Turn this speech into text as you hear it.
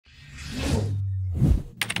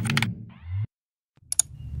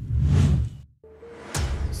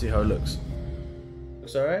see how it looks.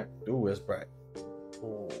 Looks alright? Ooh, it's bright.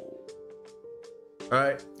 Ooh.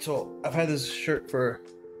 Alright, so I've had this shirt for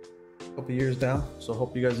a couple years now, so I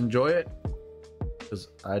hope you guys enjoy it, because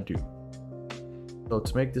I do. So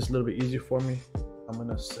to make this a little bit easier for me, I'm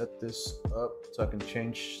gonna set this up so I can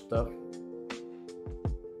change stuff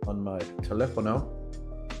on my telefono.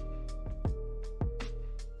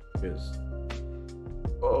 Is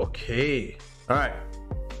okay. All right.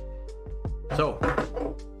 So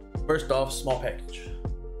first off, small package.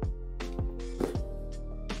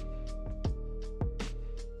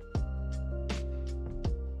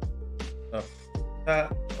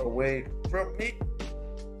 That away from me.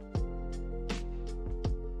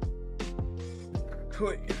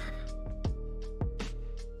 Quick.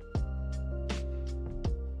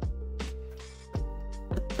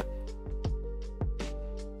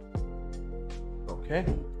 Okay.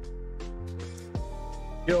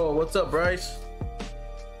 Yo, what's up, Bryce?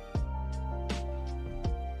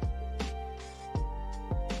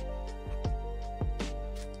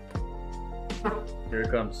 Here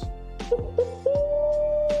it comes.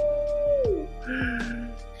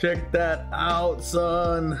 Check that out,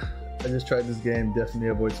 son. I just tried this game. Definitely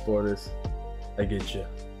avoid spoilers. I get you.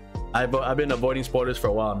 I've been avoiding spoilers for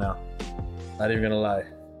a while now. Not even gonna lie.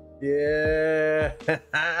 Yeah.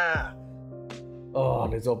 Oh,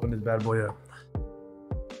 let's open this bad boy up.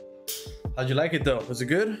 How'd you like it though? Was it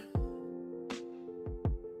good?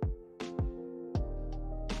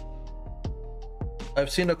 I've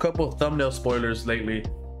seen a couple of thumbnail spoilers lately.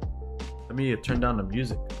 Let me turn down the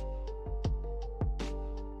music.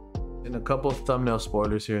 And a couple of thumbnail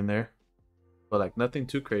spoilers here and there, but like nothing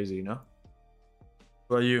too crazy, you know.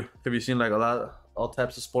 What about you? Have you seen like all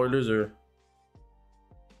types of spoilers, or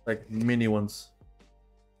like mini ones?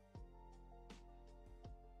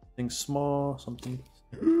 Something small, something.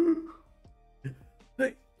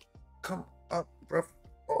 Hey, come up, bro.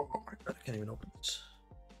 Oh my god, I can't even open this.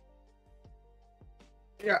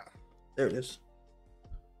 Yeah, there it is.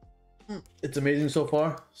 It's amazing so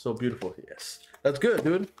far. So beautiful. Yes, that's good,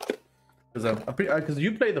 dude. Because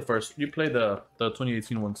you played the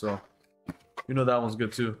 2018 one, so you know that one's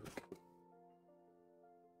good too.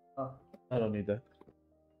 Oh, I don't need that.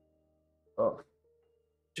 Oh,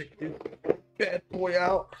 check this bad boy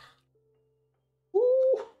out. Woo.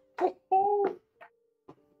 You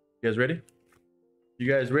guys ready? You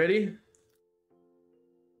guys ready?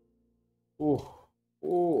 Ooh,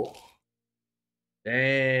 ooh,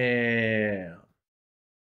 damn.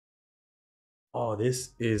 Oh,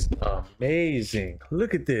 this is amazing.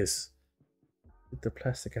 Look at this. Get the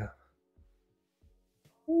plastic out.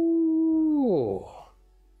 Ooh.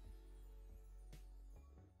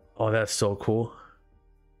 Oh, that's so cool.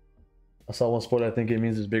 I saw one spoiler. I think it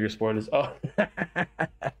means there's bigger spoilers. Oh,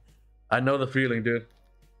 I know the feeling, dude.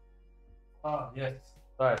 Oh, yes.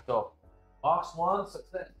 All right, so box one,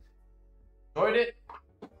 success. Enjoyed it.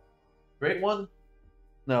 Great one.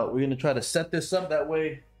 Now we're gonna try to set this up that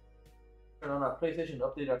way. Turn on our PlayStation to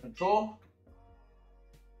update our control.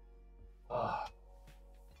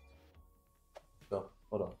 So,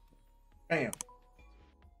 hold on. Bam.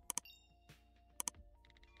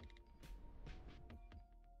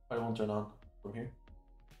 Probably won't turn on from here.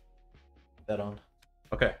 Put that on.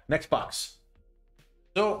 Okay, next box.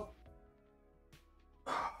 So,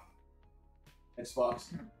 next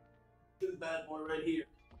box. This bad boy right here.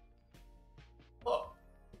 Oh.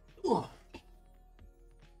 Ooh.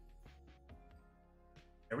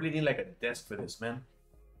 I really need like a desk for this, man.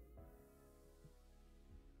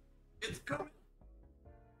 It's coming.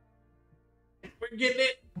 We're getting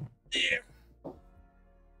it. Yeah.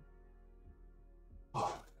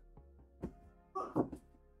 Oh.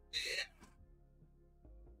 Yeah.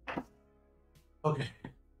 Okay.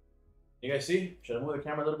 You guys see? Should I move the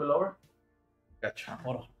camera a little bit lower? Gotcha.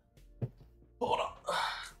 Hold on. Hold on.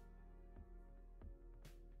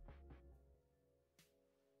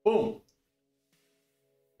 Boom.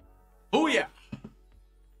 Oh yeah.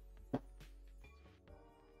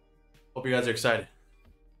 Hope you guys are excited.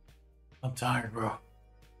 I'm tired, bro.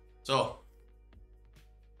 So.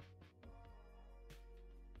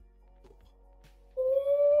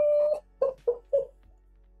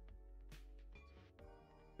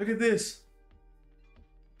 Look at this.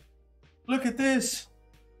 Look at this.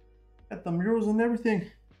 Got the murals and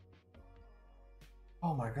everything.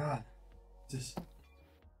 Oh my god. What's this?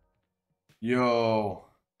 Yo.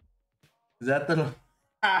 Is that the...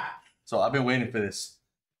 So I've been waiting for this.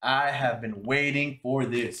 I have been waiting for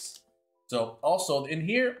this. So also in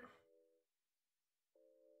here...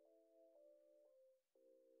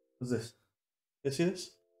 What's this? You see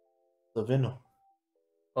this? The vinyl.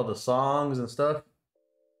 All the songs and stuff.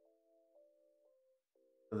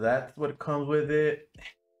 That's what comes with it.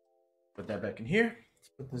 Put that back in here. Let's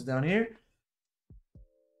put this down here.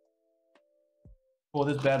 Pull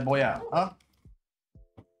this bad boy out, huh?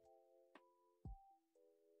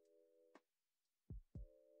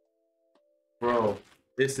 Bro,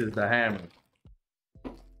 this is the hammer.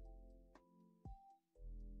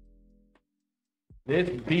 This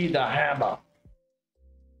be the hammer.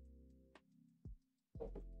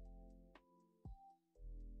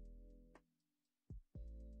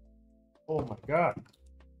 Oh my God.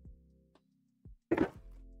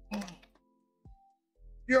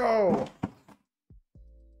 Yo.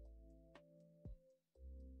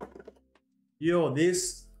 Yo,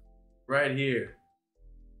 this right here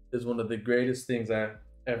is one of the greatest things I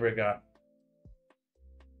ever got.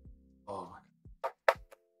 Oh my God.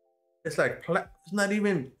 It's like, it's not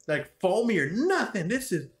even like foamy or nothing.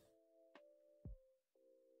 This is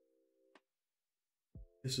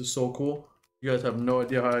so cool. You guys have no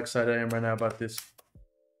idea how excited I am right now about this.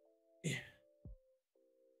 Yeah.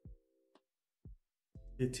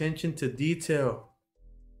 The attention to detail.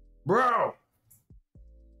 Bro!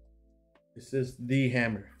 This is the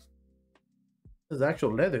hammer. This is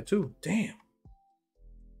actual leather too. Damn.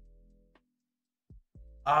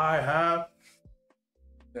 I have.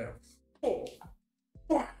 Yeah. Oh.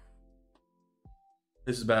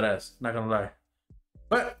 This is badass, not gonna lie.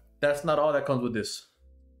 But that's not all that comes with this.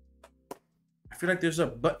 I feel like there's a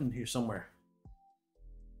button here somewhere.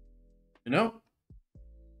 You know?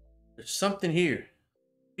 There's something here.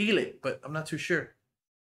 Feel it, but I'm not too sure.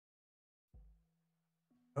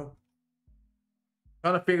 Oh.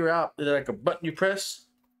 Trying to figure out, is it like a button you press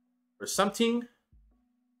or something?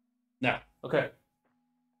 Nah, okay.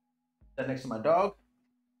 That next to my dog.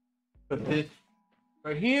 Put this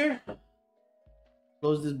right here.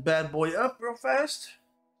 Close this bad boy up real fast.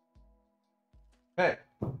 Okay.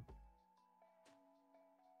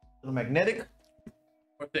 Little magnetic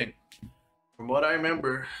thing. From what I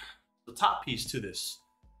remember, the top piece to this.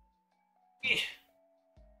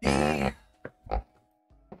 Come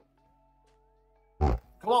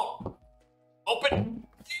on, open.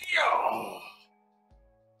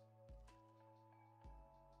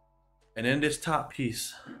 And then this top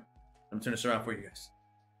piece. I'm turning this around for you guys.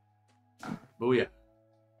 Booyah.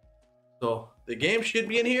 So the game should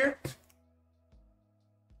be in here.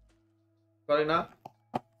 Probably not.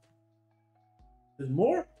 There's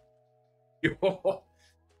more? Yo,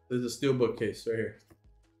 there's a steel bookcase right here.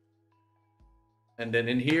 And then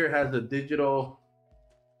in here has the digital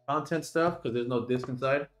content stuff because there's no disc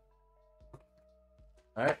inside.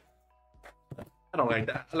 All right. I don't like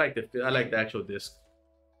that. I like the actual disc.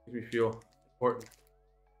 Makes me feel important.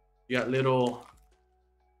 You got little.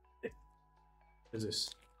 What is this?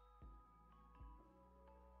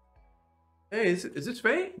 Hey, is this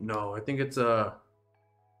Faye? No, I think it's I don't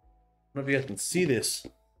know if you guys can see this.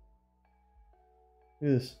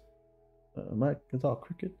 Look at this. It's all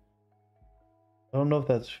crooked. I don't know if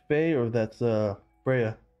that's Faye or if that's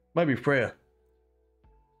Freya. Might be Freya.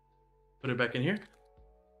 Put it back in here.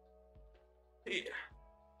 Yeah.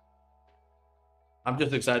 I'm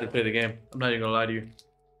just excited to play the game. I'm not even gonna lie to you.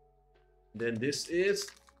 Then this is,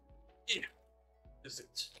 yeah, this is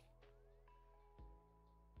it.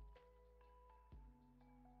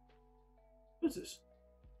 What's this?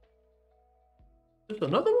 There's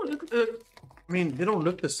another one. I mean, they don't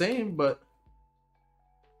look the same, but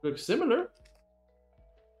look similar.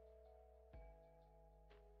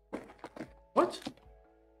 What?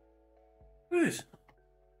 What is this?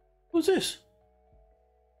 Who's this?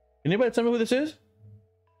 Anybody tell me who this is?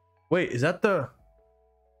 Wait, is that the...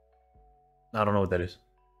 I don't know what that is.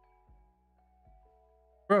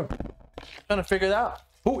 Bro, I'm trying to figure it out.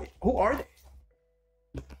 Who are they?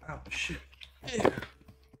 Oh, shit. Yeah.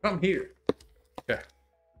 Come here. Okay.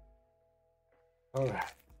 All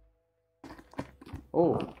right.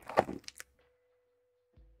 Oh.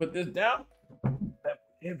 Put this down. That's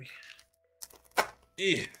heavy.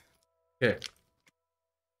 Yeah. Okay.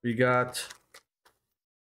 We got...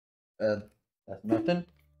 that's nothing.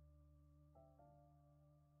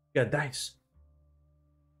 Yeah, dice.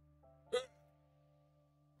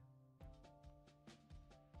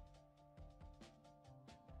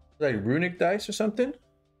 Like runic dice or something.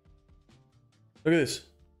 Look at this.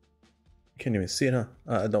 You can't even see it,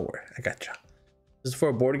 huh? Don't worry, I got you. This is for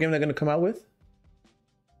a board game they're gonna come out with.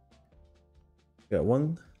 Got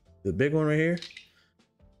one, the big one right here.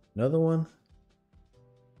 Another one.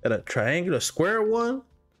 Got a triangular square one.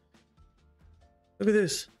 Look at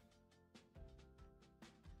this.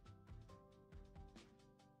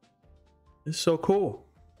 It's so cool.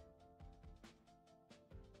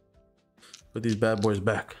 Put these bad boys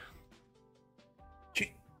back.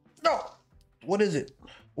 What is it?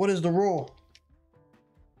 What is the rule?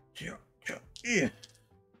 Yeah.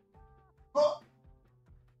 Oh.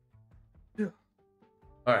 Yeah.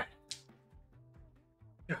 All right.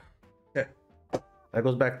 Yeah. Okay. That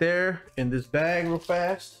goes back there in this bag real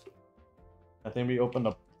fast. I think we opened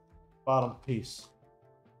the bottom piece.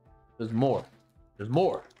 There's more. There's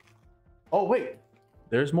more. Oh, wait.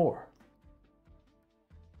 There's more.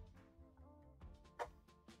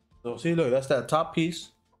 So see, look, that's that top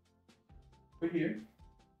piece. Right here.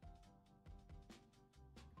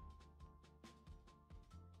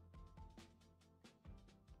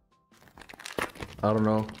 I don't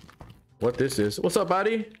know what this is. What's up,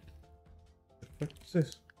 buddy? What's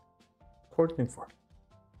this? Cord thing for?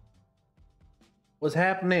 What's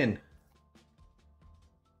happening?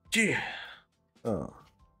 Gee. Oh.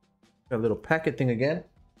 Got a little packet thing again.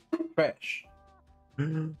 Crash.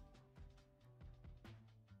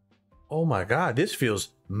 Oh my god, this feels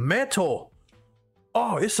metal.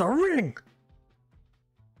 Oh, it's a ring.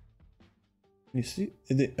 You see?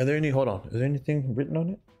 Are there any? Hold on. Is there anything written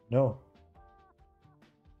on it? No.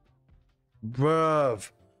 Bruv.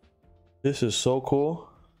 This is so cool.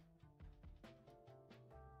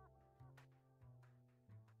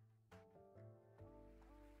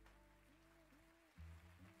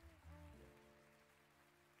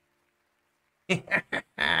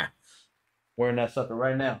 Wearing that sucker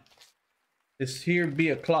right now. This here be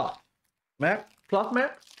a cloth map. Cloth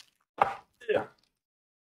map? Yeah.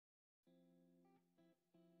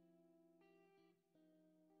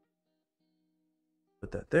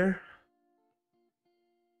 Put that there.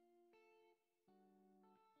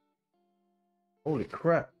 Holy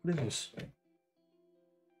crap. What is this?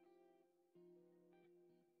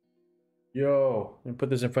 Yo, let me put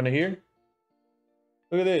this in front of here.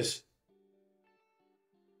 Look at this.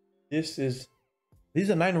 These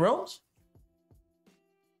are 9 realms?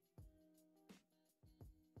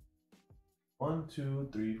 1, 2,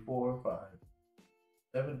 3, 4, 5,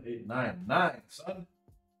 7, 8, 9. 9, son.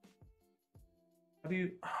 How do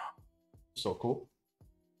you? So cool.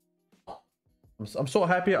 I'm so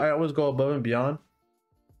happy. I always go above and beyond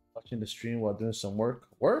watching the stream while doing some work.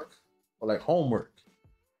 Work? Or like homework.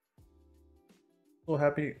 So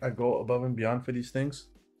happy I go above and beyond for these things.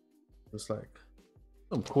 It's like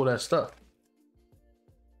some cool ass stuff.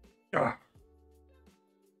 Ah.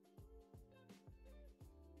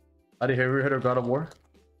 Have you ever heard of God of War?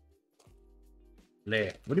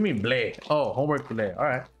 Bleh. What do you mean bleh? Oh, homework bleh. All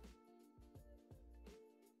right.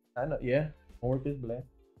 I know. Yeah, homework is bleh.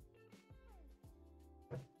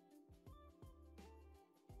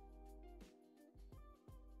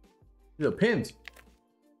 These are pins.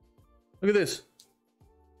 Look at this.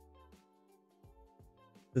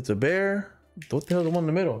 It's a bear. What the hell is the one in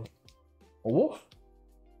the middle? A wolf?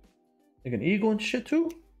 Like an eagle and shit too?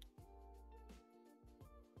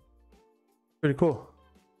 Pretty cool.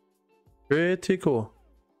 Pretty cool.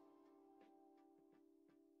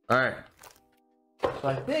 All right. So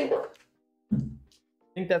I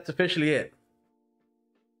think that's officially it.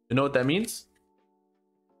 You know what that means?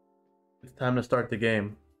 It's time to start the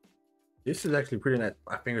game. This is actually pretty nice.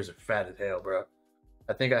 My fingers are fat as hell, bro.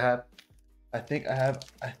 I think I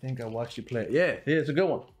watched you play it. Yeah, it's a good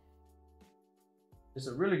one. It's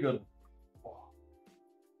a really good one.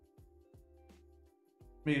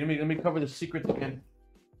 Let me cover the secrets again.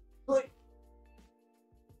 Cover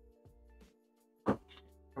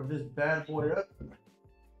this bad boy up.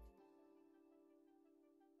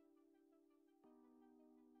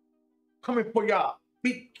 Coming for y'all.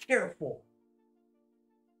 Be careful.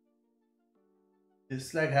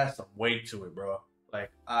 This leg has some weight to it, bro.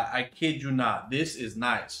 Like, I kid you not. This is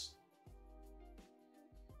nice.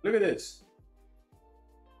 Look at this.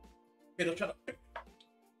 Okay, don't try to.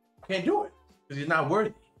 Can't do it because he's not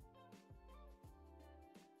worthy.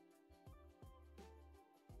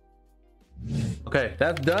 Okay,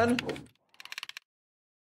 that's done.